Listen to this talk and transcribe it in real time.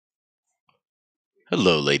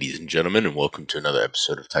Hello, ladies and gentlemen, and welcome to another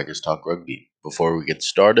episode of Tigers Talk Rugby. Before we get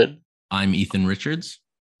started, I'm Ethan Richards.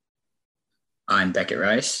 I'm Beckett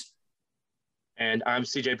Rice. And I'm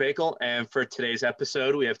CJ Bakel. And for today's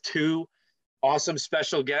episode, we have two awesome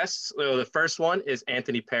special guests. So the first one is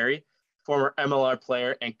Anthony Perry, former MLR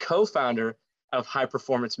player and co-founder of High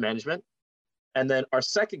Performance Management. And then our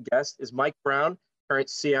second guest is Mike Brown, current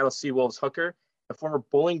Seattle Seawolves hooker, a former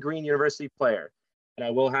Bowling Green University player. And I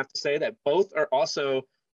will have to say that both are also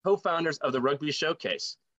co-founders of the Rugby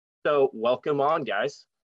Showcase. So welcome on, guys.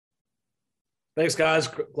 Thanks, guys.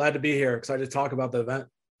 Glad to be here. Excited to talk about the event.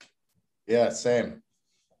 Yeah, same.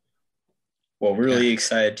 Well, we're really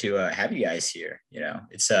excited to have you guys here. You know,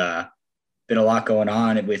 it's been a lot going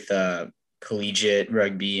on with collegiate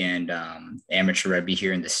rugby and amateur rugby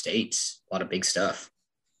here in the States. A lot of big stuff.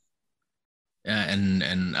 Yeah,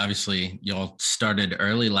 and obviously y'all started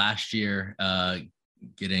early last year,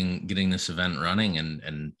 getting this event running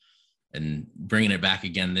and bringing it back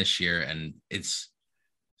again this year, and it's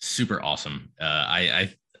super awesome. I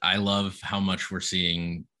love how much we're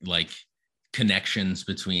seeing like connections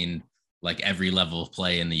between like every level of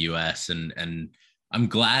play in the US, and I'm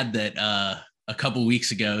glad that a couple weeks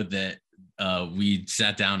ago that we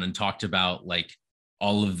sat down and talked about like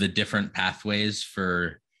all of the different pathways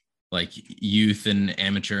for like youth and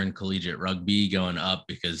amateur and collegiate rugby going up,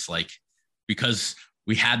 because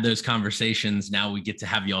we had those conversations. Now we get to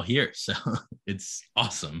have y'all here. So it's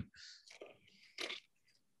awesome.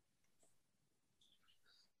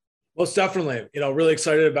 Most definitely, really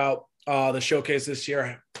excited about the showcase this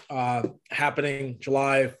year, happening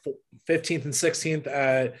July 15th and 16th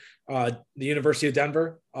at the University of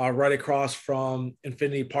Denver, right across from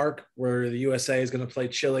Infinity Park, where the USA is going to play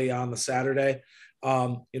Chile on the Saturday.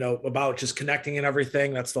 About just connecting and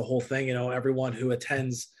everything. That's the whole thing. Everyone who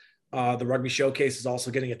attends the Rugby Showcase is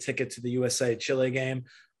also getting a ticket to the USA Chile game.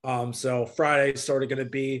 So Friday is sort of going to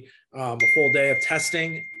be a full day of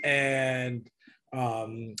testing and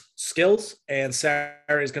skills, and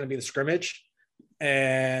Saturday is going to be the scrimmage,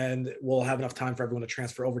 and we'll have enough time for everyone to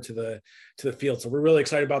transfer over to the field. So we're really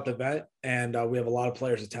excited about the event, and we have a lot of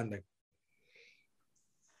players attending.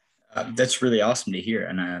 That's really awesome to hear,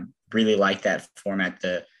 and I really like that format.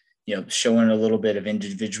 Showing a little bit of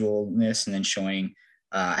individualness and then showing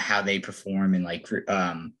how they perform and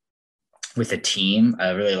with a team.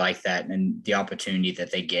 I really like that, and the opportunity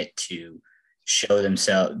that they get to show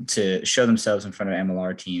themselves in front of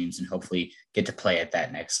MLR teams and hopefully get to play at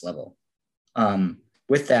that next level.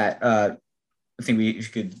 With that, I think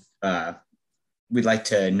we'd like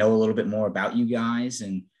to know a little bit more about you guys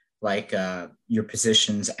and your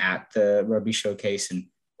positions at the Rugby Showcase and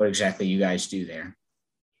what exactly you guys do there.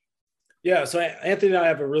 Yeah, so Anthony and I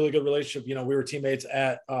have a really good relationship. We were teammates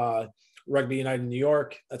at Rugby United in New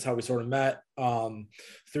York. That's how we sort of met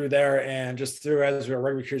through there, and just through as our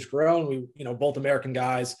rugby careers grown, we both American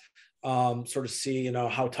guys sort of see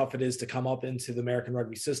how tough it is to come up into the American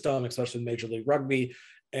rugby system, especially Major League Rugby.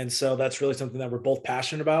 And so that's really something that we're both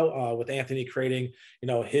passionate about, with Anthony creating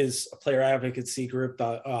his player advocacy group,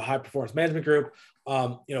 the High Performance Management group.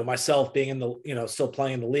 Myself being in the still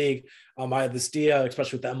playing in the league. I had this idea,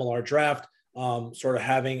 especially with the MLR draft, sort of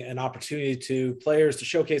having an opportunity to players to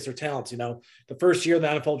showcase their talents. The first year of the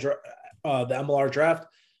the MLR draft,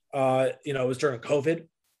 it was during COVID,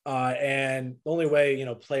 and the only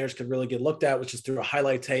way players could really get looked at was just through a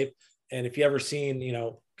highlight tape. And if you ever seen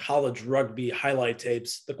college rugby highlight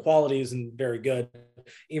tapes, the quality isn't very good,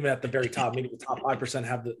 even at the very top. Maybe the top 5%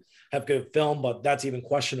 have good film, but that's even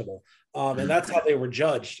questionable. And that's how they were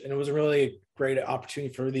judged. And it was a really great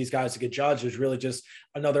opportunity for these guys to get judged. It was really just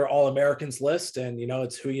another All-Americans list, and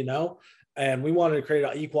it's who you know. And we wanted to create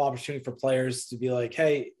an equal opportunity for players to be like,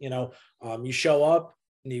 hey, you show up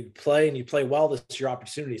and you play well, this is your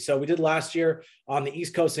opportunity. So we did last year on the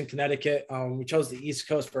East Coast in Connecticut. We chose the East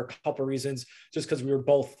Coast for a couple of reasons, just because we were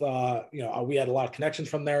both, we had a lot of connections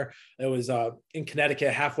from there. It was in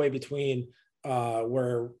Connecticut, halfway between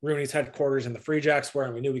where Rooney's headquarters and the Free Jacks were,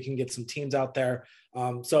 and we knew we can get some teams out there.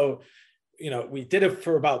 We did it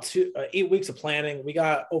for about 8 weeks of planning. We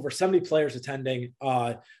got over 70 players attending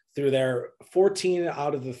through there. 14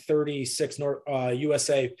 out of the 36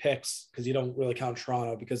 USA picks, because you don't really count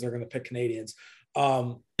Toronto because they're going to pick Canadians.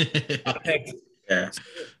 Picked. Yeah.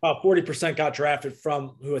 About 40% got drafted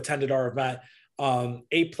from who attended our event.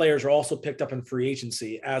 8 players were also picked up in free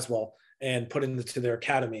agency as well and put into their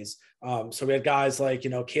academies. So we had guys like,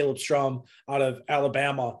 Caleb Strum out of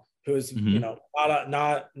Alabama, who's,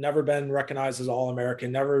 never been recognized as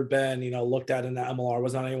All-American, never been, looked at in the MLR,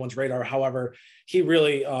 was on anyone's radar. However, he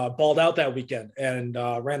really balled out that weekend and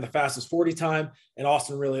ran the fastest 40 time, and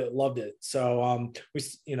Austin really loved it. So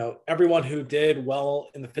everyone who did well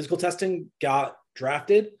in the physical testing got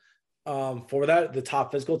drafted for that, the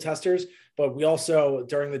top physical testers. But we also,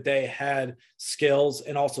 during the day, had skills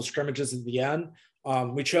and also scrimmages at the end.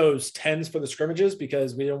 We chose 10s for the scrimmages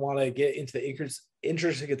because we didn't want to get into the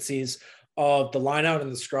intricacies of the line out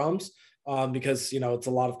and the scrums because, it's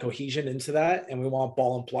a lot of cohesion into that, and we want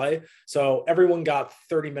ball and play. So everyone got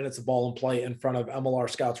 30 minutes of ball and play in front of MLR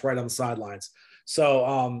scouts right on the sidelines.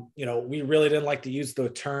 So, we really didn't like to use the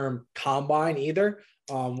term combine either.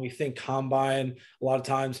 We think combine, a lot of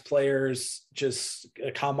times players just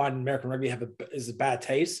combine in American Rugby is a bad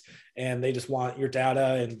taste, and they just want your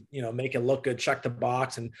data and, make it look good, check the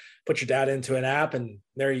box and put your data into an app. And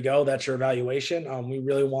there you go. That's your evaluation. We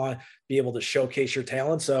really want to be able to showcase your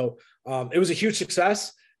talent. So it was a huge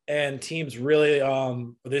success, and teams really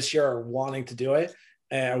this year are wanting to do it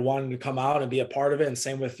and wanting to come out and be a part of it. And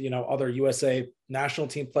same with, other USA national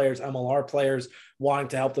team players, MLR players wanting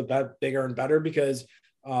to help the bet bigger and better, because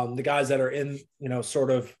the guys that are in,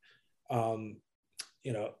 sort of into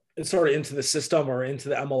the system or into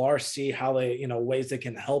the MLR see how they, ways they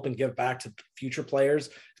can help and give back to future players,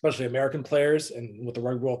 especially American players. And with the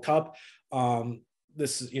Rugby World Cup,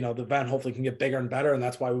 this is, the event hopefully can get bigger and better. And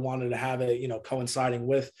that's why we wanted to have it, coinciding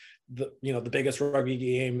with the biggest rugby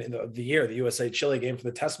game in the year, the USA Chile game for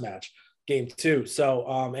the test match, game 2. So,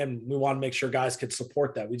 and we want to make sure guys could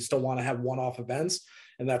support that. We just don't want to have one-off events.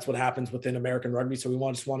 And that's what happens within American Rugby. So we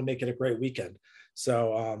just want to make it a great weekend.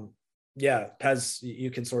 So, Pez,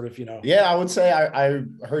 you can sort of, Yeah, I would say I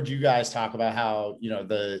heard you guys talk about how,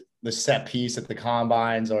 the set piece at the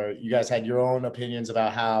combines, or you guys had your own opinions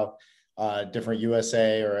about how different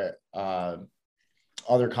USA or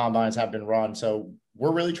other combines have been run. So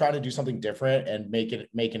we're really trying to do something different and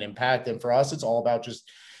make an impact. And for us, it's all about just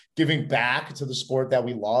giving back to the sport that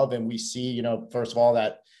we love. And we see, first of all,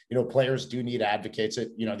 that, players do need advocates.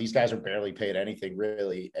 These guys are barely paid anything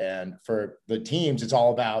really. And for the teams, it's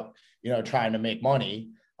all about, trying to make money.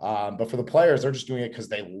 But for the players, they're just doing it because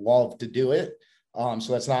they love to do it.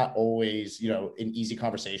 So that's not always, an easy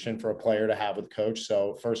conversation for a player to have with coach.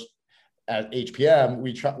 So first at HPM,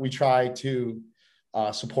 we try to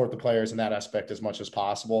support the players in that aspect as much as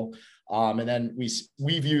possible. And then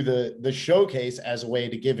we view the showcase as a way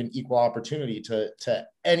to give an equal opportunity to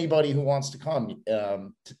anybody who wants to come.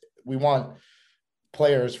 We want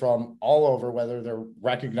players from all over, whether they're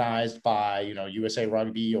recognized by, USA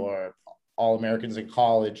Rugby or All-Americans in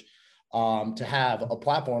college, to have a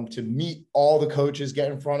platform to meet all the coaches,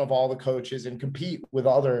 get in front of all the coaches, and compete with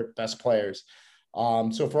other best players.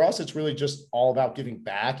 So for us, it's really just all about giving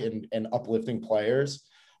back and uplifting players.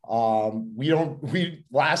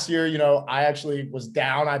 Last year, I actually was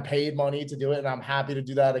down. I paid money to do it, and I'm happy to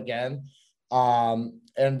do that again.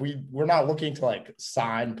 And we're not looking to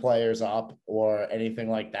sign players up or anything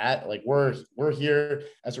like that. We're here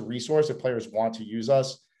as a resource if players want to use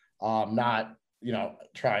us, not,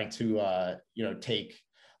 trying to, take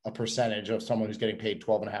a percentage of someone who's getting paid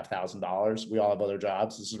 $12,500. We all have other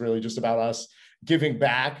jobs. This is really just about us giving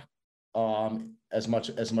back, as much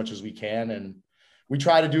as we can. And we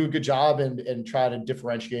try to do a good job and try to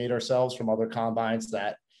differentiate ourselves from other combines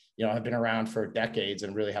that, have been around for decades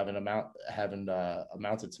and really haven't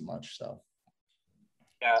amounted to much. So.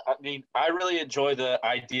 Yeah, I mean, I really enjoy the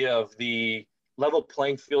idea of the level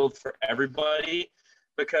playing field for everybody,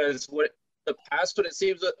 because what it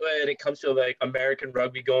seems when it comes to American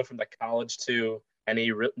Rugby going from the college to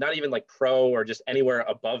any, not even pro or just anywhere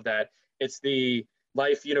above that, it's the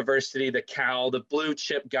Life University, the Cal, the blue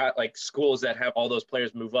chip schools that have all those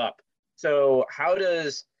players move up. So how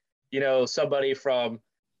does, somebody from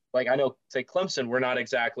I know, say Clemson, we're not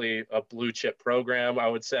exactly a blue chip program, I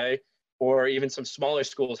would say, or even some smaller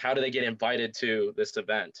schools, how do they get invited to this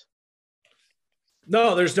event?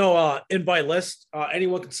 No, there's no invite list.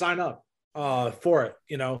 Anyone can sign up for it.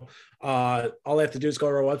 All they have to do is go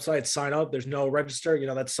to our website, sign up. There's no register.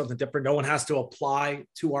 That's something different. No one has to apply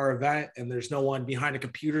to our event, and there's no one behind a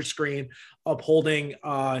computer screen upholding,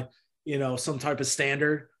 some type of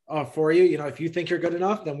standard for you. If you think you're good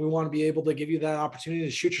enough, then we want to be able to give you that opportunity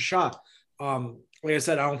to shoot your shot. Like I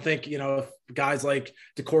said, I don't think, if guys like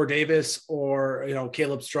Decor Davis or,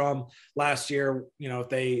 Caleb Strum last year, if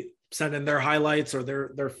they send in their highlights or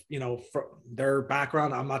their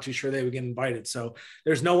background, I'm not too sure they would get invited. So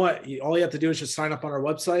there's no way. All you have to do is just sign up on our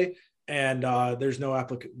website, and there's no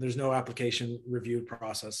application review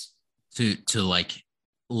process. To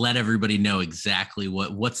let everybody know exactly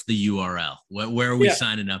what's the URL? Where are we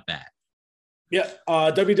signing up at? Yeah,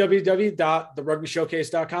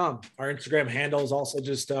 www.therugbyshowcase.com. Our Instagram handle is also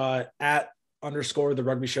just @_the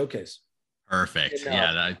Rugby Showcase. Perfect.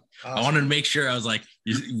 Yeah, I wanted to make sure. I was like,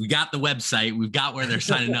 we got the website, we've got where they're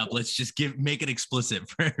signing up. Let's just make it explicit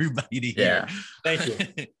for everybody to hear. Thank you.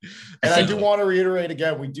 And I do want to reiterate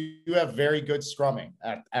again, we do have very good scrumming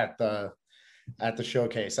at the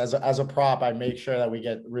showcase. As a prop, I make sure that we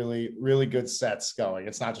get really, really good sets going.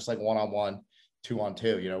 It's not just like 1-on-1,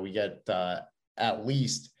 2-on-2. You know, we get at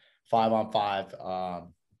least 5-on-5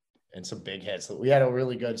 and some big hits. We had a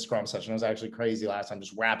really good scrum session. It was actually crazy last time,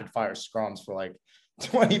 just rapid fire scrums for like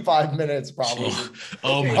 25 minutes probably.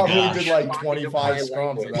 Oh my probably gosh. did like 25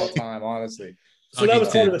 scrums in that time, honestly. So that was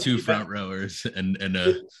part of the two front rowers and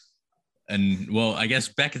well, I guess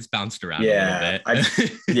Beckett's bounced around a little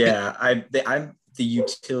bit. I'm the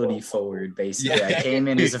utility forward, basically. Yeah. I came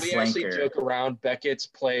in as a we actually flanker. joke around. Beckett's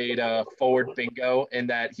played forward bingo in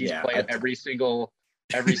that he's played every single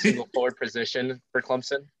forward position for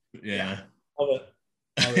Clemson. Yeah. Love it.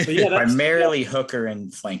 But yeah, primarily hooker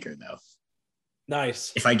and flanker, though.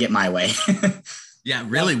 Nice. If I get my way. Yeah,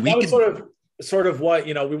 really. That was sort of what,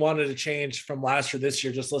 you know, we wanted to change from last year, this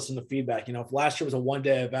year, just listen to feedback. You know, if last year was a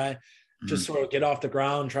one-day event, just sort of get off the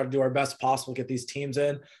ground, try to do our best possible, get these teams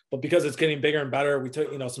in. But because it's getting bigger and better, we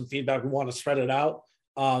took, you know, some feedback. We want to spread it out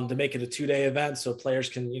to make it a 2-day event. So players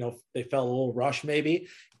can, you know, they felt a little rush maybe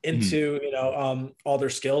into, you know, all their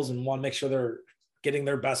skills, and want to make sure they're getting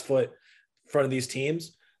their best foot in front of these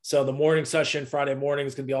teams. So the morning session, Friday morning,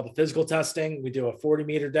 is going to be all the physical testing. We do a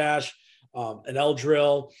 40-meter dash, an L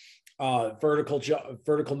drill,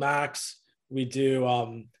 vertical max. We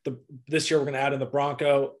do this year we're going to add in the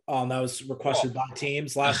Bronco. That was requested by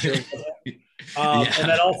teams last year. And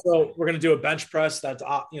then also we're going to do a bench press. That's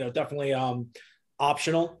you know, definitely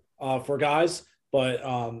optional for guys, but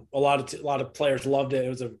a lot of players loved it. It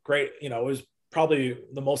was a great, you know, it was probably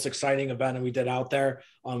the most exciting event that we did out there.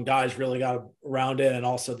 Guys really got around it, and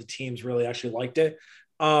also the teams really actually liked it.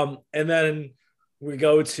 And then we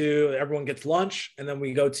go to, everyone gets lunch, and then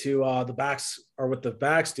we go to the backs, or with the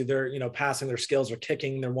backs, do their, you know, passing their skills or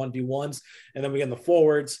kicking their 1v1s. And then we get in the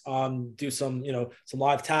forwards, do some, you know, some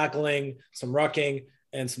live tackling, some rucking,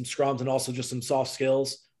 and some scrums, and also just some soft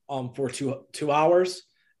skills for 2 hours.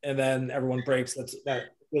 And then everyone breaks. That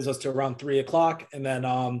gives us to around 3 o'clock. And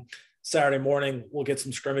then Saturday morning, we'll get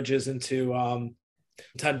some scrimmages into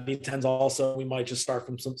 10v10s also. We might just start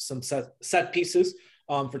from some set pieces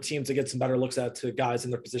for teams to get some better looks at to guys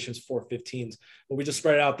in their positions for 15s. But we just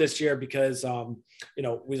spread it out this year because, you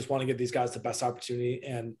know, we just want to give these guys the best opportunity,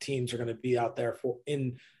 and teams are going to be out there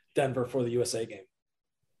in Denver for the USA game.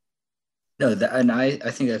 No, and I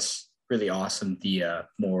think that's really awesome. The a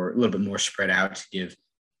little bit more spread out to give,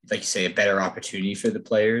 like you say, a better opportunity for the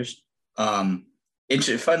players. Fun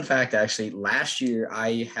fact, actually, last year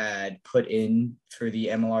I had put in for the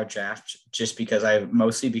MLR draft just because I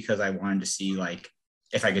wanted to see, like,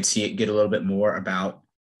 if I could get a little bit more about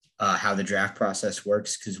how the draft process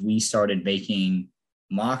works, because we started making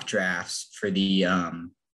mock drafts for the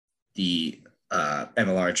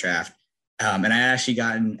MLR draft. And I actually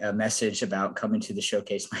gotten a message about coming to the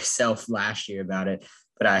showcase myself last year about it,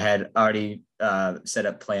 but I had already set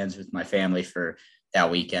up plans with my family for that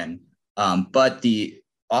weekend. But the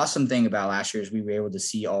awesome thing about last year is we were able to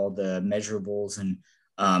see all the measurables and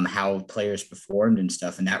how players performed and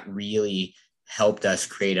stuff. And that really helped us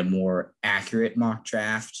create a more accurate mock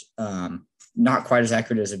draft. Not quite as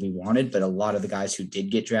accurate as we wanted, but a lot of the guys who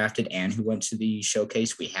did get drafted and who went to the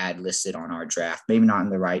showcase, we had listed on our draft, maybe not in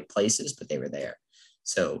the right places, but they were there.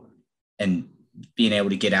 So, and being able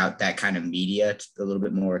to get out that kind of media, a little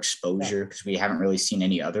bit more exposure, because we haven't really seen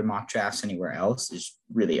any other mock drafts anywhere else, is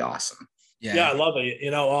really awesome. Yeah, I love it.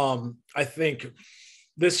 You know, I think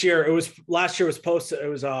last year it was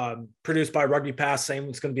produced by Rugby Pass. Same,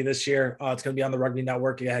 it's going to be this year. It's going to be on the Rugby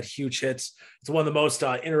Network. It had huge hits. It's one of the most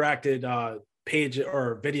interacted page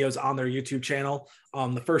or videos on their YouTube channel.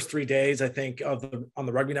 The first 3 days, I think, on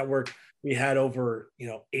the Rugby Network, we had over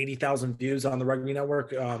 80,000 views on the Rugby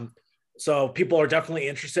Network. So people are definitely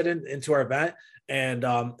interested into our event. And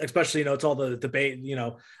especially, it's all the debate,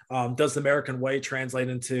 does the American way translate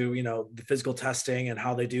into, the physical testing and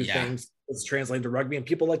how they do things? It's translated to rugby, and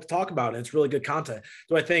people like to talk about it. It's really good content.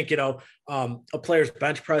 So I think, a player's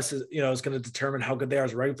bench press is, is going to determine how good they are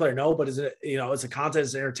as a rugby player. No, but is it, is the content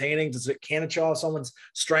is entertaining? Can it show off someone's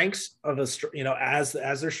strengths of as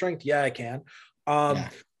their strength? Yeah, it can.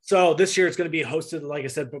 So this year it's going to be hosted, like I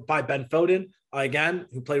said, by Ben Foden. again,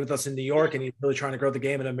 who played with us in New York, and he's really trying to grow the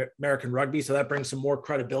game in American rugby. So that brings some more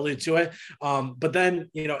credibility to it. But then,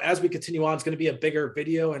 as we continue on, it's going to be a bigger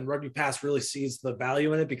video, and Rugby Pass really sees the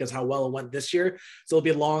value in it because how well it went this year. So it'll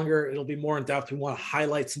be longer. It'll be more in depth. We want to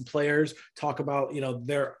highlight some players, talk about,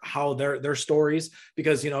 their stories,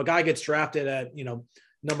 because, a guy gets drafted at,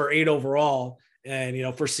 number 8 overall,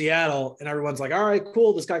 and, for Seattle, and everyone's like, all right,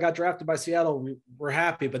 cool, this guy got drafted by Seattle. We're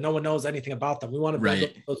happy, but no one knows anything about them. We want to build up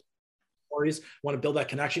those stories, want to build that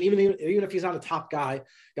connection. Even if he's not a top guy,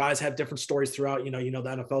 guys have different stories throughout, the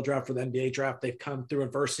NFL draft or the NBA draft. They've come through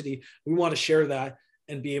adversity. We want to share that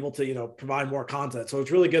and be able to, provide more content. So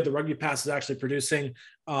it's really good. The Rugby Pass is actually producing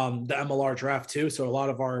the MLR draft too. So a lot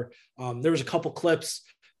of our, there was a couple clips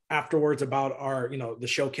afterwards about our, the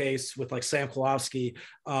showcase with like Sam Kolowski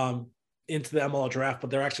into the MLR draft, but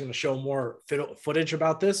they're actually going to show more footage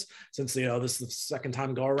about this since, this is the second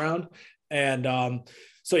time go around. And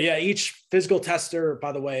so yeah, each physical tester,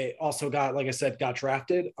 by the way, also got, like I said, got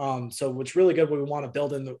drafted. So what's really good, what we want to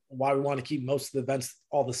build in, why we want to keep most of the events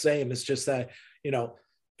all the same, is just that,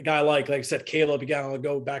 a guy like I said, Caleb, again, I'll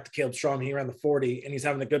go back to Caleb Strom. He ran the 40 and he's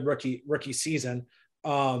having a good rookie season.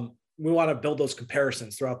 We want to build those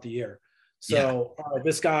comparisons throughout the year. So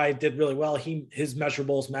this guy did really well. His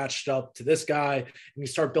measurables matched up to this guy, and you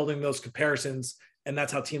start building those comparisons. And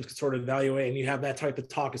that's how teams can sort of evaluate. And you have that type of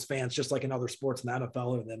talk as fans, just like in other sports in the NFL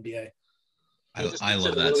or the NBA. I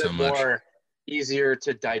love that so much. More easier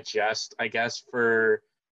to digest, I guess, for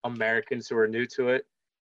Americans who are new to it,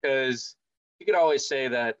 because you could always say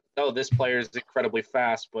that, oh, this player is incredibly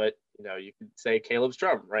fast, but you could say Caleb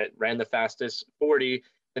Strum, right, ran the fastest 40.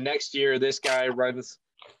 The next year, this guy runs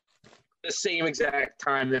the same exact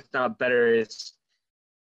time, if not better.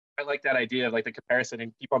 I like that idea of like the comparison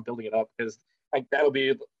and keep on building it up, because like that'll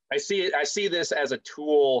be, I see this as a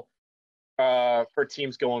tool for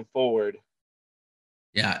teams going forward.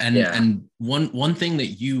 Yeah. And one thing that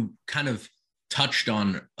you kind of touched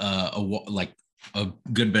on a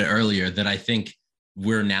good bit earlier that I think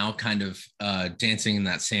we're now kind of dancing in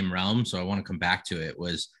that same realm. So I want to come back to it,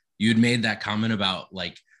 was you had made that comment about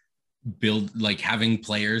having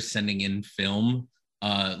players sending in film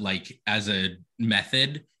as a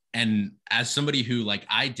method. And as somebody who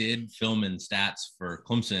I did film and stats for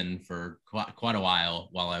Clemson for quite a while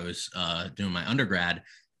I was doing my undergrad,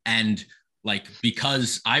 and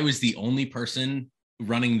because I was the only person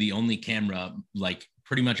running the only camera,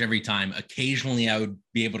 pretty much every time, occasionally I would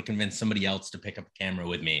be able to convince somebody else to pick up a camera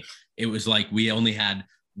with me. It was we only had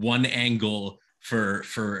one angle for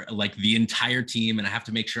the entire team, and I have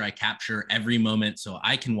to make sure I capture every moment so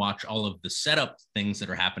I can watch all of the setup things that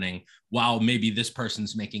are happening while maybe this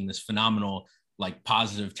person's making this phenomenal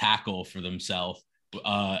positive tackle for themselves,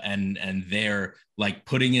 and they're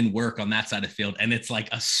putting in work on that side of the field, and it's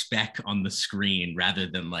a speck on the screen rather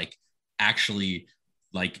than actually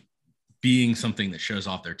being something that shows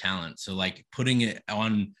off their talent. So putting it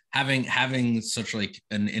on, having such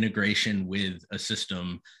an integration with a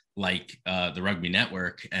system the Rugby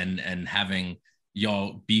Network, and having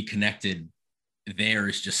y'all be connected there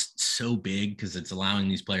is just so big, because it's allowing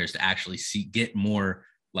these players to actually get more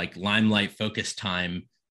limelight focus time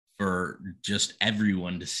for just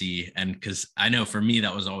everyone to see. And because I know for me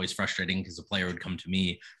that was always frustrating, because a player would come to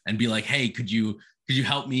me and be like, hey, could you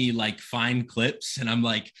help me find clips? And I'm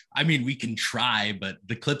like, I mean, we can try, but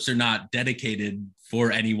the clips are not dedicated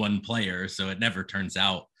for any one player, so it never turns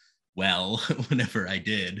out well whenever I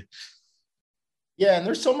did. Yeah, and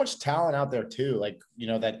there's so much talent out there too,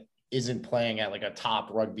 that isn't playing at a top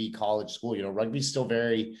rugby college school. Rugby's still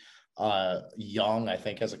very young, I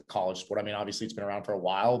think, as a college sport. I mean, obviously it's been around for a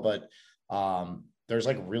while, but there's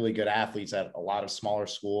really good athletes at a lot of smaller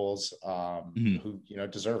schools who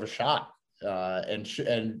deserve a shot,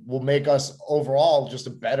 and will make us overall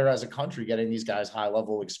just better as a country, getting these guys high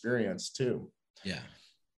level experience too.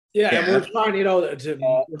 Yeah, and we're trying,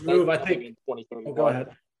 to remove, I think. Go ahead.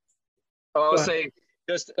 I was saying,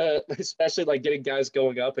 just especially getting guys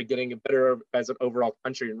going up and getting better as an overall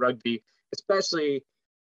country in rugby, especially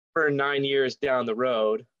for 9 years down the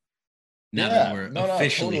road. Now that we're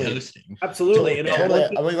officially hosting. Absolutely.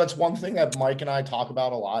 Totally. I mean, that's one thing that Mike and I talk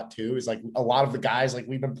about a lot too, is a lot of the guys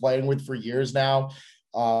we've been playing with for years now,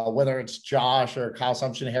 whether it's Josh or Kyle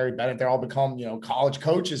Sumption, Harry Bennett, they're all become, college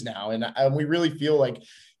coaches now. And we really feel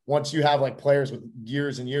once you have players with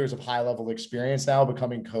years and years of high level experience now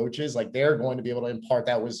becoming coaches, they're going to be able to impart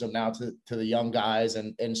that wisdom now to the young guys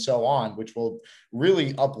and so on, which will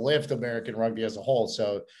really uplift American rugby as a whole.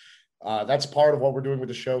 So that's part of what we're doing with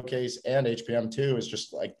the showcase and HPM too, is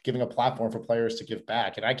just giving a platform for players to give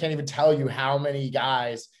back. And I can't even tell you how many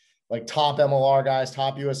guys like top MLR guys,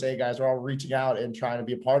 top USA guys are all reaching out and trying to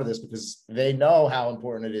be a part of this because they know how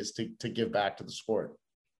important it is to give back to the sport.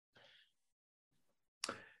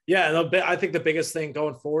 Yeah, I think the biggest thing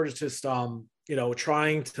going forward is just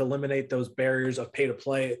trying to eliminate those barriers of pay to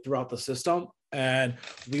play throughout the system. And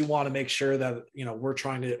we want to make sure that we're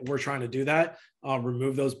trying to do that,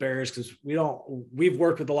 remove those barriers, because we've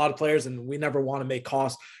worked with a lot of players and we never want to make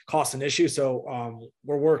cost an issue. So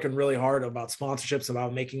we're working really hard about sponsorships,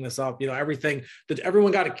 about making this up. Everything that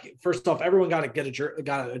everyone got to, first off, everyone got to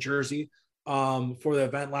got a jersey for the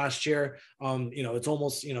event last year. It's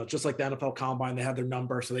almost, just like the NFL Combine, they have their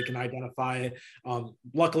number so they can identify it.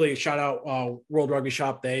 Luckily, shout out World Rugby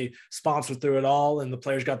Shop, they sponsored through it all and the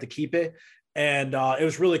players got to keep it. And it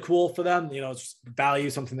was really cool for them. It's value,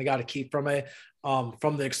 something they got to keep from it,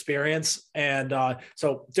 from the experience. And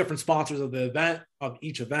so different sponsors of the event, of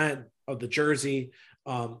each event, of the jersey,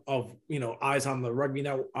 of eyes on the Rugby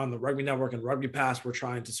Network and Rugby Pass. We're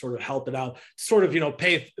trying to sort of help it out, sort of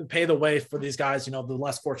pay the way for these guys, the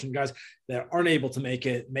less fortunate guys that aren't able to make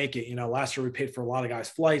it. Last year we paid for a lot of guys'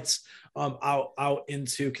 flights out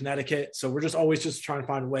into Connecticut. So we're just always just trying to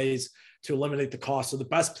find ways to eliminate the cost so the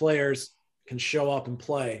best players can show up and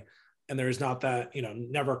play, and there's not that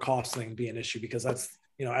never cost thing be an issue, because that's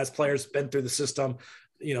as players been through the system,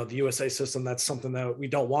 the USA system, that's something that we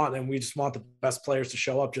don't want, and we just want the best players to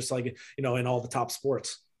show up, just like in all the top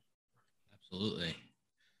sports. Absolutely.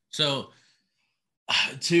 So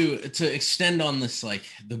to extend on this, like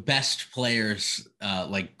the best players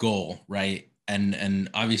like goal, right? And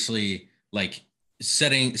obviously like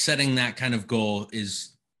setting that kind of goal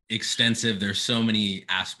is extensive. There's so many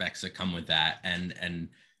aspects that come with that. And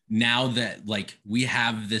now that like we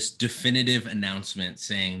have this definitive announcement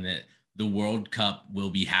saying that the World Cup will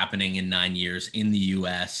be happening in 9 years in the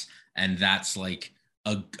US, and that's like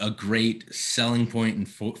a great selling point and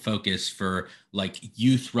focus for like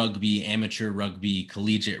youth rugby, amateur rugby,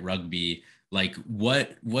 collegiate rugby. Like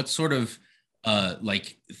what sort of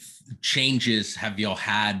changes have y'all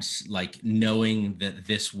had, like knowing that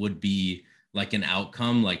this would be like an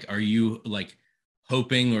outcome? Like, are you like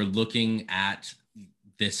hoping or looking at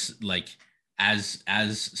this like as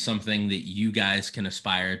something that you guys can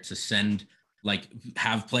aspire to send, like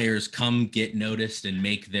have players come get noticed and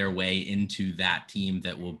make their way into that team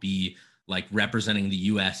that will be like representing the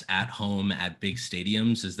US at home at big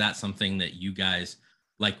stadiums? Is that something that you guys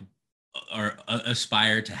like are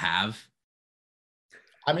aspire to have?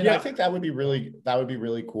 I mean, yeah. I think that would be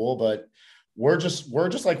really cool, but we're just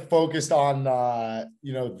like focused on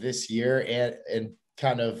this year and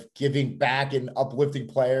kind of giving back and uplifting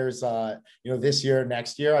players this year,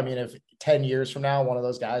 next year. I mean, if 10 years from now one of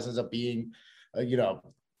those guys ends up being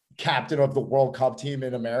captain of the World Cup team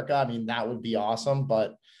in America, I mean, that would be awesome.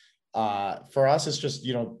 But for us, it's just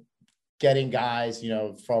getting guys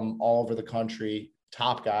from all over the country,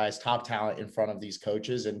 top guys, top talent in front of these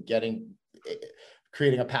coaches, and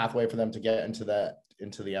creating a pathway for them to get into the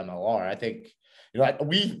MLR. I think,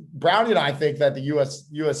 Brownie and I think that the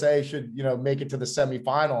USA should, make it to the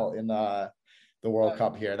semifinal in the World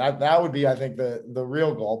Cup here. That would be, I think, the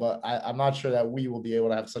real goal, but I'm not sure that we will be able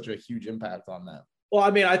to have such a huge impact on that. Well,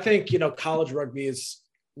 I mean, I think, college rugby is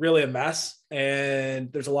really a mess,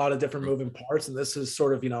 and there's a lot of different moving parts. And this is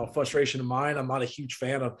sort of, a frustration of mine. I'm not a huge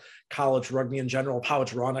fan of college rugby in general, how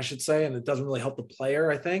it's run, I should say. And it doesn't really help the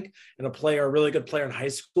player, I think. And a really good player in high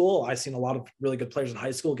school, I've seen a lot of really good players in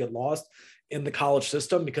high school get lost in the college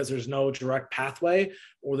system because there's no direct pathway,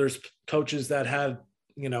 or there's coaches that have,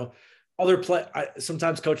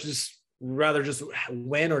 sometimes coaches rather just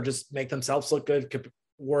win or just make themselves look good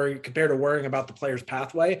compared to worrying about the player's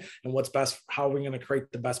pathway and what's best, how we're going to create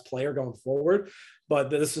the best player going forward. But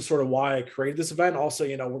this is sort of why I created this event. Also,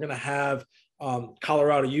 we're going to have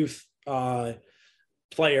Colorado youth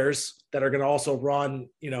players that are going to also run,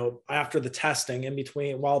 after the testing in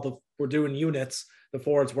between, while we're doing units, the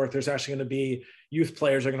forwards work, there's actually going to be youth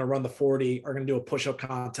players are going to run the 40, are going to do a push-up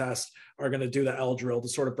contest, are going to do the L drill to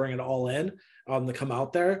sort of bring it all in, to come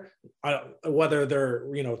out there. Whether they're,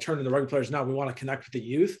 turning the rugby players or not, we want to connect with the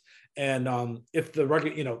youth. And if the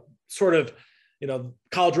rugby,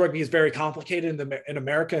 college rugby is very complicated in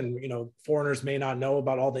America, and, foreigners may not know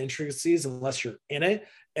about all the intricacies unless you're in it.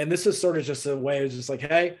 And this is sort of just a way of just like,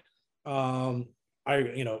 hey,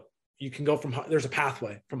 you can go there's a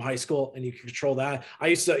pathway from high school, and you can control that. I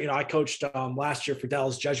used to, I coached last year for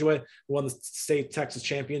Dallas Jesuit, who won the state Texas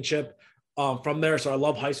championship from there. So I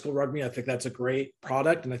love high school rugby. I think that's a great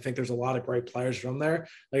product, and I think there's a lot of great players from there.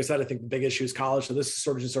 Like I said, I think the big issue is college. So this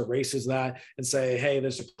sort of just erases that and say, hey,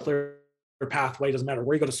 there's a clear pathway. Doesn't matter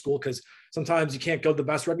where you go to school, because sometimes you can't go to the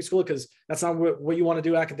best rugby school because that's not what you want to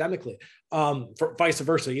do academically. For vice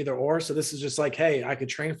versa, either or. So this is just like, hey, I could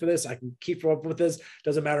train for this. I can keep up with this.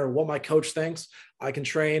 Doesn't matter what my coach thinks. I can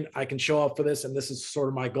train. I can show up for this, and this is sort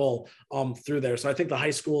of my goal through there. So I think the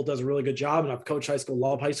high school does a really good job, and I've coached high school,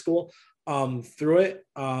 love high school through it.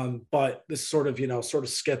 But this sort of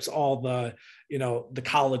skips all the the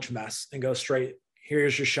college mess and goes straight.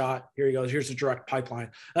 Here's your shot. Here you go. Here's a direct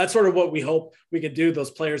pipeline. That's sort of what we hope we could do. Those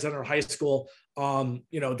players that are in high school,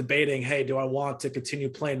 debating, hey, do I want to continue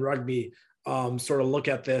playing rugby? Sort of look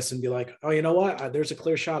at this and be like, oh, you know what? There's a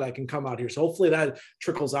clear shot. I can come out here. So hopefully that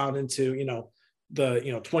trickles out into, the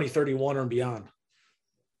 2031 or beyond.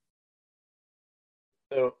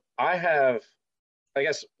 So I have, I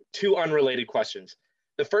guess, two unrelated questions.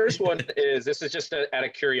 The first one is, this is just out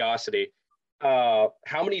of curiosity. How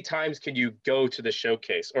many times can you go to the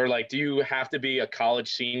showcase? Or like, do you have to be a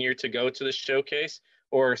college senior to go to the showcase?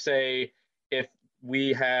 Or say, if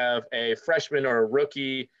we have a freshman or a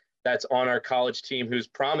rookie that's on our college team who's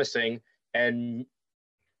promising and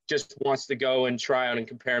just wants to go and try out and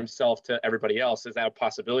compare himself to everybody else, is that a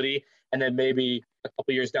possibility? And then maybe a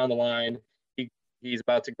couple years down the line, he's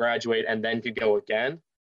about to graduate and then could go again.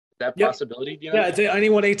 That possibility? Yeah, it's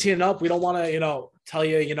anyone 18 and up. We don't want to, tell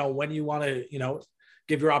you, when you want to,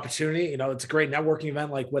 give your opportunity. It's a great networking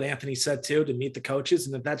event, like what Anthony said too, to meet the coaches.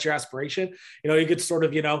 And if that's your aspiration, you could sort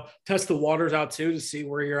of, test the waters out too, to see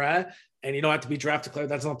where you're at. And you don't have to be draft declared.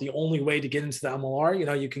 That's not the only way to get into the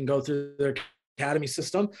MLR. You can go through their academy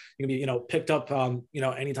system. You can be, picked up,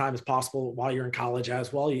 anytime as possible while you're in college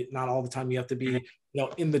as well. Not all the time you have to be,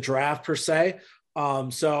 in the draft per se.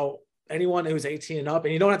 So anyone who's 18 and up,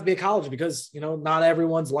 and you don't have to be a college, because, not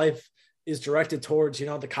everyone's life is directed towards,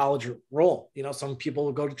 the college role. Some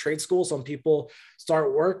people go to trade school, some people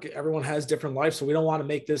start work. Everyone has different lives. So we don't want to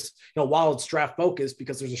make this, while it's draft focused,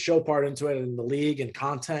 because there's a show part into it and the league and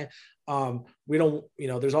content. We don't,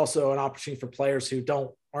 there's also an opportunity for players who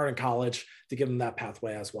aren't in college to give them that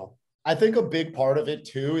pathway as well. I think a big part of it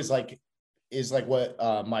too is like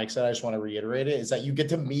what Mike said. I just want to reiterate it, is that you get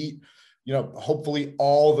to meet, hopefully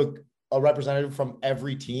a representative from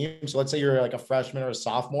every team. So let's say you're like a freshman or a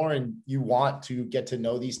sophomore and you want to get to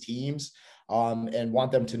know these teams and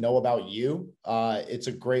want them to know about you. It's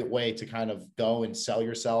a great way to kind of go and sell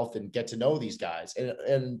yourself and get to know these guys.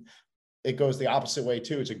 And it goes the opposite way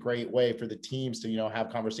too. It's a great way for the teams to, have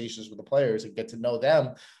conversations with the players and get to know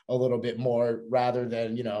them a little bit more, rather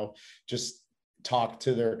than, just talk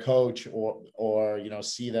to their coach or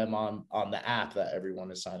see them on the app that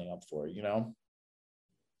everyone is signing up for.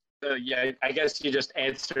 Yeah, I guess you just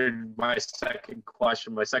answered my second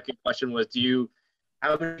question. My second question was,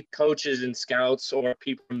 how many coaches and scouts or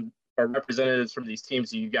people or representatives from these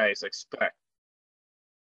teams do you guys expect?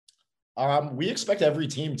 We expect every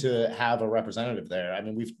team to have a representative there. I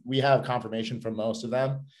mean, we have confirmation from most of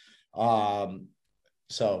them.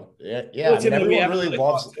 So yeah, I mean,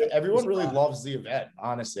 everyone really loves the event,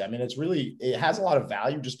 honestly. I mean, it has a lot of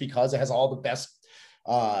value just because it has all the best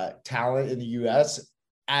talent in the US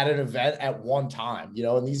at an event at one time,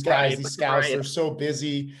 and these guys, these scouts, they're so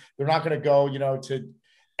busy. They're not going to go, to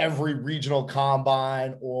every regional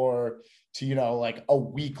combine or to, like a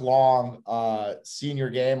week long senior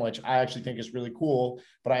game, which I actually think is really cool,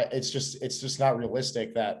 but it's just not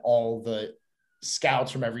realistic that all the scouts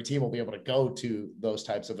from every team will be able to go to those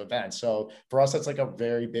types of events. So for us, that's like a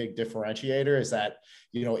very big differentiator, is that,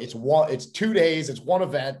 it's 2 days, it's one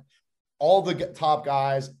event. All the top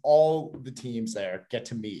guys, all the teams there get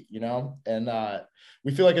to meet, and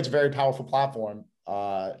we feel like it's a very powerful platform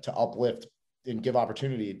to uplift and give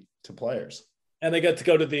opportunity to players. And they get to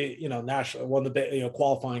go to the, national, the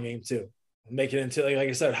qualifying game too, make it into, like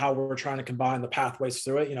I said, how we're trying to combine the pathways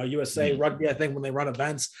through it. USA Rugby, I think when they run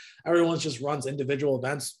events, everyone just runs individual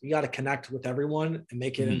events. You got to connect with everyone and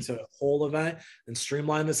make it into a whole event and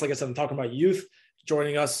streamline this. Like I said, I'm talking about youth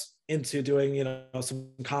joining us into doing,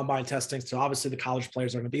 some combine testing. So obviously the college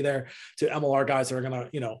players are going to be there, to MLR guys that are going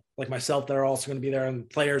to, like myself, that are also going to be there, and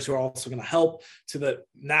players who are also going to help, to the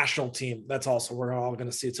national team. That's also, we're all going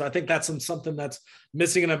to see it. So I think that's something that's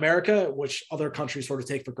missing in America, which other countries sort of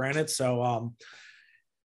take for granted. So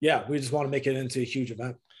yeah, we just want to make it into a huge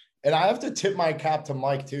event. And I have to tip my cap to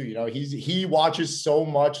Mike too. He watches so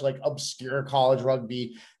much like obscure college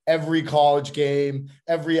rugby, every college game,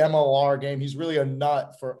 every MLR game. He's really a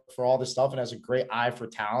nut for all this stuff and has a great eye for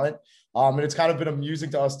talent. And it's kind of been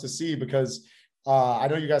amusing to us to see, because I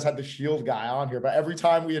know you guys had the Shield guy on here, but every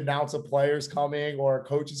time we announce a player's coming or a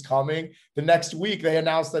coach is coming, the next week they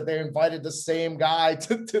announce that they invited the same guy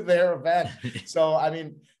to their event. So, I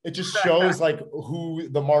mean, it just shows like who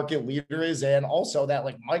the market leader is. And also that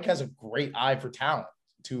like Mike has a great eye for talent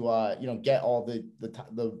to, get all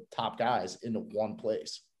the top guys into one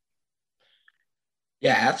place.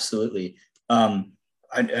 Yeah, absolutely.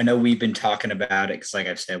 I know we've been talking about it because, like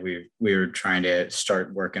I've said, we were trying to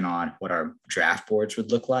start working on what our draft boards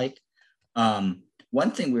would look like.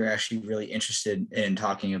 One thing we were actually really interested in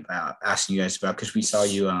talking about, asking you guys about, because we saw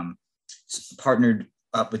you partnered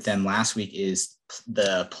up with them last week, is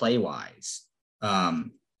the Playwise.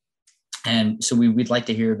 And so we'd like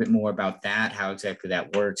to hear a bit more about that, how exactly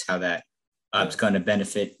that works, how that is going to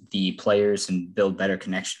benefit the players and build better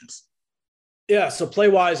connections. Yeah, so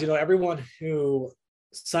Playwise, everyone who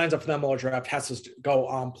signs up for the MLR draft has to go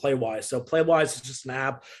on Playwise. So Playwise is just an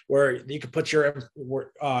app where you can put your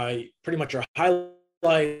pretty much your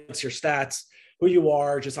highlights, your stats, who you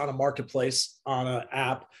are, just on a marketplace on an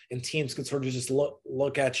app, and teams can sort of just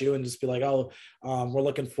look at you and just be like, oh, we're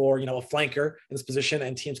looking for, a flanker in this position,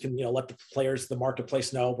 and teams can, let the players, the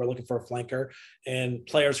marketplace know we're looking for a flanker, and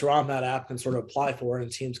players who are on that app can sort of apply for it,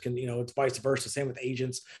 and teams can, it's vice versa. Same with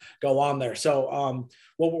agents go on there. So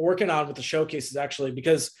what we're working on with the showcase is actually,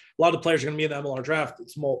 because a lot of the players are going to be in the MLR draft,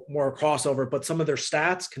 it's more crossover, but some of their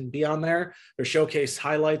stats can be on there, their showcase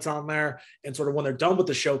highlights on there, and sort of when they're done with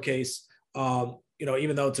the showcase,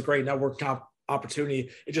 even though it's a great network opportunity,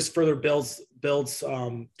 it just further builds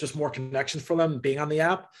just more connections for them being on the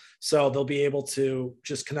app. So they'll be able to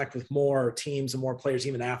just connect with more teams and more players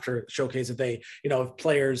even after showcase. If they, if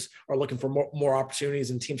players are looking for more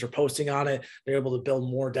opportunities and teams are posting on it, they're able to build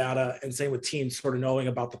more data, and same with teams sort of knowing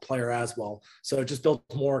about the player as well. So it just builds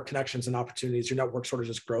more connections and opportunities. Your network sort of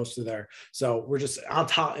just grows through there. So we're just on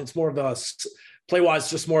top. It's more of a Playwise,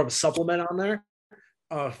 just more of a supplement on there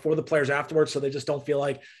for the players afterwards. So they just don't feel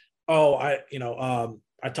like, oh, I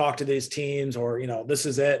talked to these teams, or, this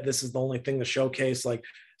is it. This is the only thing to showcase, like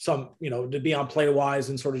some, to be on Playwise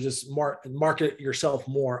and sort of just market yourself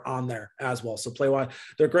more on there as well. So Playwise,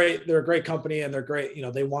 they're great. They're a great company, and they're great.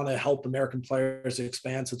 They want to help American players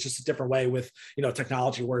expand. So it's just a different way with,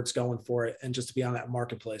 technology where it's going for it, and just to be on that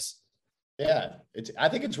marketplace. Yeah, I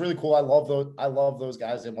think it's really cool. I love those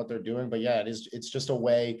guys and what they're doing. But yeah, it's just a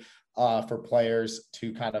way for players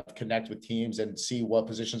to kind of connect with teams and see what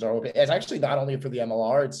positions are open. It's actually not only for the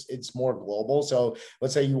MLR, it's more global. So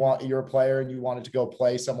let's say you're a player and you wanted to go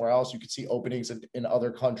play somewhere else, you could see openings in other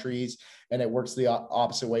countries, and it works the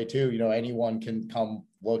opposite way too. Anyone can come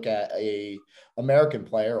look at a American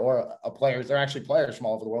player or a player. They're actually players from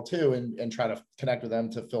all over the world too, and try to connect with them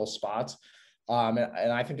to fill spots.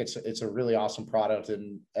 And I think it's a really awesome product,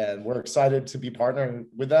 and we're excited to be partnering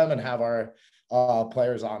with them and have our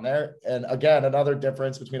players on there. And again, another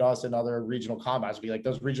difference between us and other regional combines would be like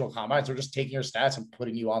those regional combines are just taking your stats and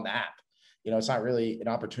putting you on the app. It's not really an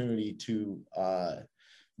opportunity to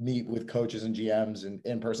meet with coaches and GMs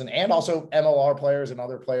in person, and also MLR players and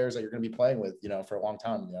other players that you're going to be playing with, for a long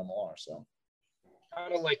time in the MLR. So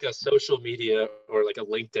kind of like a social media or like a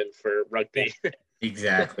LinkedIn for rugby.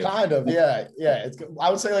 Exactly. Kind of, yeah.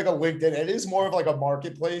 I would say like a LinkedIn. It is more of like a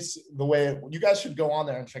marketplace. The way you guys should go on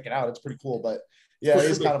there and check it out. It's pretty cool. But yeah, it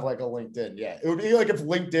is kind of like a LinkedIn. Yeah, it would be like if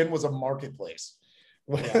LinkedIn was a marketplace.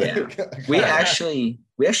 Yeah. we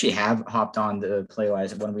actually have hopped on the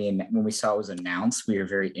Playwise when we saw it was announced. We were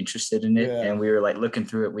very interested in it, and we were like looking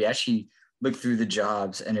through it. We actually looked through the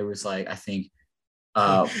jobs, and it was like, I think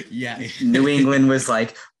New England was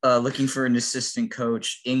like looking for an assistant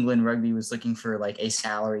coach. England Rugby was looking for like a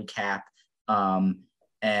salary cap,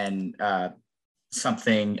 and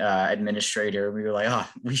something administrator. We were like, oh,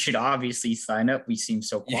 we should obviously sign up. We seem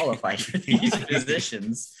so qualified for these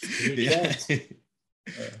positions.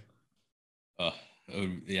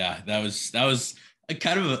 That was a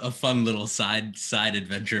kind of a fun little side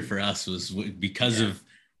adventure for us, was because of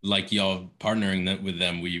like y'all partnering with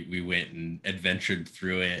them, we went and adventured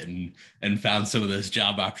through it and found some of those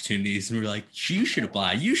job opportunities, and we were like, you should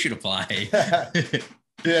apply.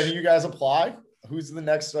 Did you guys apply? Who's the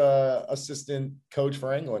next assistant coach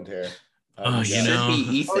for England here? Should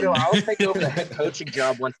be Ethan. No, I'll take over the head coaching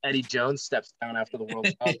job once Eddie Jones steps down after the World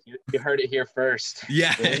Cup. You heard it here first.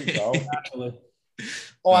 Yeah. There you go. Actually.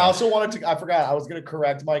 Oh, I also I forgot. I was going to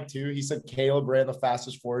correct Mike too. He said Caleb ran the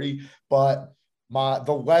fastest 40, but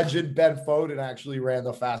the legend Ben Foden actually ran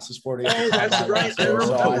the fastest 40. Oh, that's right.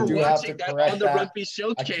 So I do have to correct that on the that. Rugby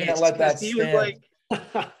Showcase. I can't let that stand. He was like,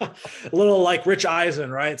 A little like Rich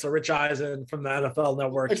Eisen, right? So Rich Eisen from the NFL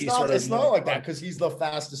Network. It's not like that because he's the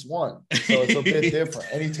fastest one, so it's a bit different,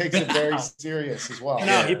 and he takes it very serious as well.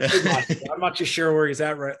 No, I'm not too sure where he's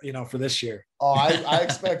at, right? For this year. Oh, I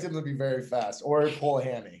expect him to be very fast or pull a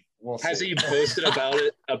hammy. We'll see. Has he posted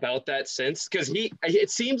about that since? Because it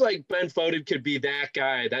seems like Ben Foden could be that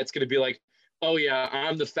guy that's going to be like, oh yeah,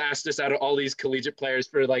 I'm the fastest out of all these collegiate players.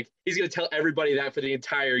 For like, he's going to tell everybody that for the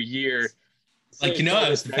entire year. Like, I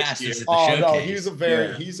was the fastest at the showcase. No,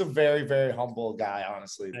 he's a very, very humble guy,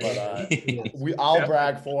 honestly. But I'll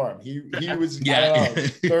brag for him. He was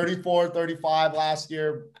 34, 35 last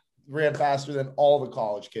year, ran faster than all the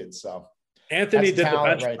college kids. So Anthony did the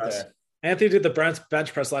bench press. Anthony did the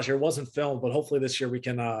bench press last year. It wasn't filmed, but hopefully this year we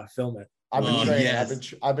can film it. I've been training.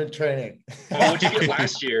 Yes. I've been training. What did you get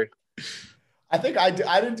last year? I think I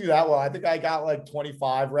didn't do that well. I think I got like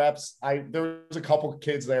 25 reps. There was a couple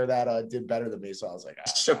kids there that did better than me, so I was like,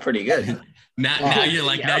 still pretty good. Now you're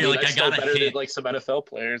like, I got better than like some NFL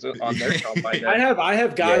players on their combine. I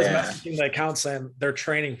have guys messaging the account saying they're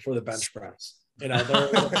training for the bench press.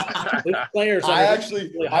 They're players.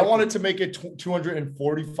 I wanted to make it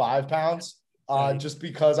 245 pounds, just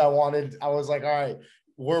because I was like, all right,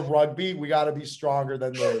 we're rugby. We got to be stronger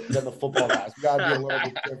than the football guys. We got to be a little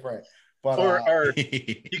bit different. But or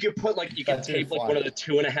you could put you can tape like one of the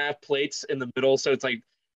 2.5 plates in the middle, so it's like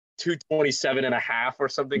 227.5 or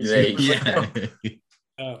something.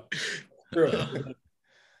 True.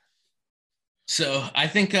 So I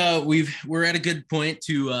think we're at a good point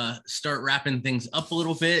to start wrapping things up a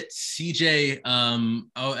little bit. CJ,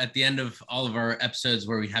 at the end of all of our episodes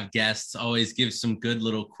where we have guests, always give some good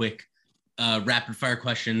little quick rapid fire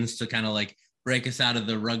questions to kind of like break us out of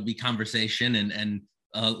the rugby conversation and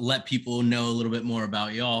let people know a little bit more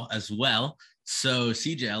about y'all as well. So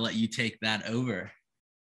CJ, I'll let you take that over.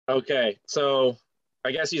 Okay, so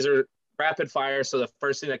I guess these are rapid fire. So the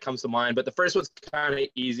first thing that comes to mind, but the first one's kind of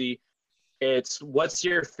easy. It's, what's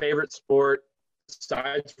your favorite sport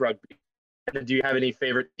besides rugby? And do you have any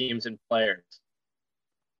favorite teams and players?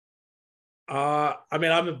 I'm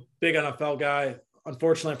a big NFL guy.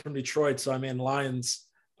 Unfortunately, I'm from Detroit, so Lions.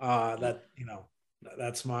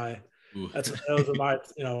 That's my. Those are my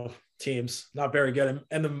teams. Not very good,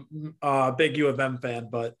 and the big U of M fan,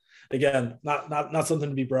 but again, not something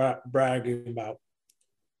to be bragging about.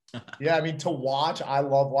 Yeah, to watch, I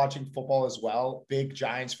love watching football as well. Big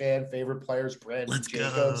Giants fan. Favorite players, Brandon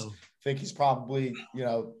Jacobs. I think he's probably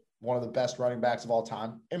one of the best running backs of all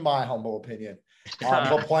time, in my humble opinion.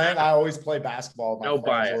 But playing, I always play basketball. My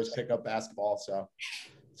friends always pick up basketball, so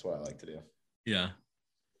that's what I like to do. Yeah.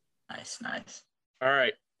 Nice. All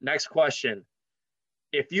right. Next question.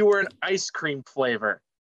 If you were an ice cream flavor,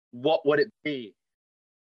 what would it be?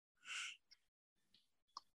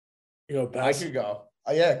 I could go.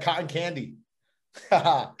 Cotton candy.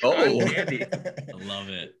 Cotton candy. I love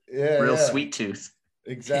it. Yeah, real sweet tooth.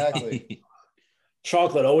 Exactly.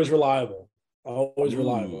 Chocolate, always reliable. Always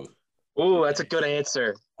reliable. Ooh, that's a good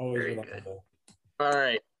answer. Always reliable. All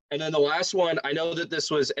right. And then the last one, I know that this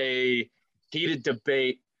was a heated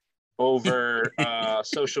debate over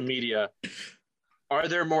social media. Are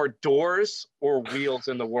there more doors or wheels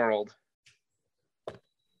in the world?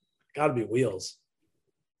 Got to be wheels.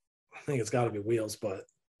 I think it's got to be wheels, but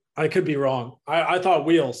I could be wrong. I thought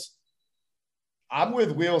wheels. I'm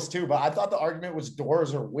with wheels too, but I thought the argument was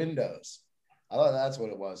doors or windows. I thought that's what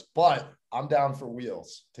it was, but I'm down for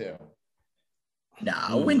wheels too.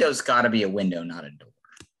 Nah, a window's got to be a window, not a door.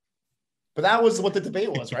 But that was what the debate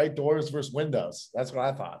was, right? Doors versus windows. That's what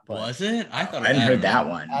I thought. But was it? I thought I hadn't heard that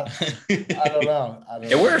one. I don't know.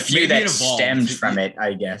 There were a few that stemmed from it,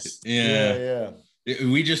 I guess. Yeah.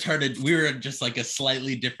 We just heard it. We were just like a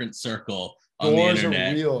slightly different circle on doors the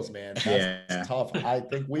internet. Or wheels, man. That's tough. I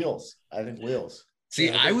think wheels.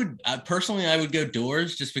 See, I would personally, I would go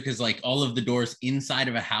doors just because like all of the doors inside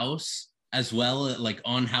of a house as well, like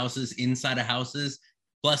on houses, inside of houses,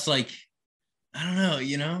 plus like, I don't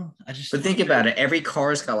know, But think about it. Every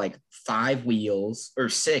car's got like 5 wheels or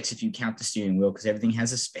 6 if you count the steering wheel, because everything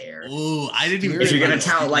has a spare. Oh, I didn't even. If you're gonna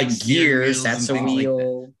count like gears, that's a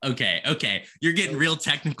wheel. Like okay. You're getting real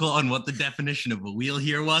technical on what the definition of a wheel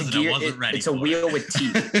here was, and I wasn't ready. It's a wheel with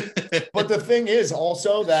teeth. But the thing is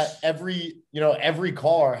also that every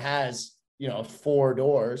car has 4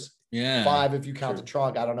 doors. Yeah. 5 if you count the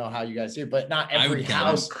trunk. I don't know how you guys do it, but not every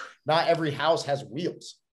house has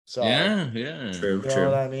wheels. So yeah, true. You know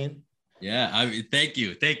what I mean? Yeah, thank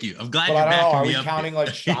you. I'm glad but you're backing are me we up. counting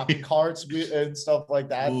like shopping carts and stuff like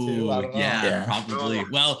that too? I don't know. Yeah, probably.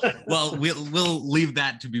 Well, we'll leave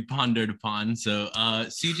that to be pondered upon. So,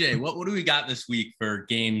 CJ, what do we got this week for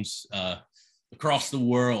games across the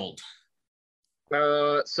world?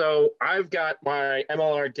 So I've got my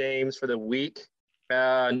MLR games for the week.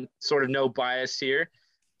 Sort of no bias here.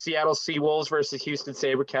 Seattle Seawolves versus Houston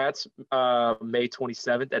SaberCats, May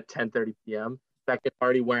 27th at 10:30 p.m. Beckett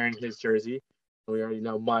already wearing his jersey. We already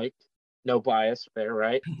know Mike. No bias there,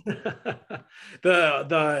 right?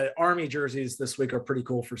 The Army jerseys this week are pretty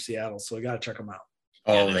cool for Seattle, so we got to check them out.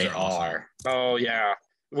 Oh, those they are awesome. are. Oh yeah,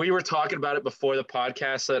 we were talking about it before the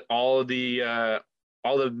podcast that all the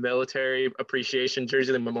military appreciation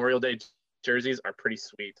jerseys, the Memorial Day jerseys, are pretty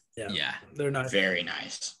sweet. Yeah. They're nice. Very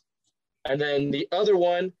nice. And then the other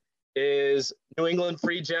one is New England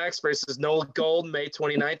Free Jacks versus Nola Gold, May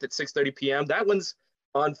 29th at 6:30 p.m. That one's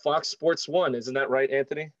on Fox Sports 1. Isn't that right,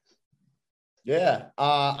 Anthony? Yeah,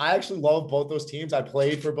 I actually love both those teams. I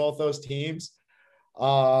played for both those teams.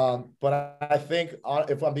 But I think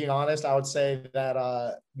if I'm being honest, I would say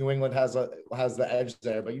that New England has the edge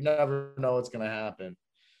there, but you never know what's going to happen.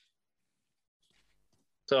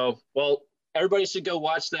 So, well, everybody should go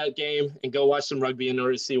watch that game and go watch some rugby in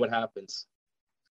order to see what happens.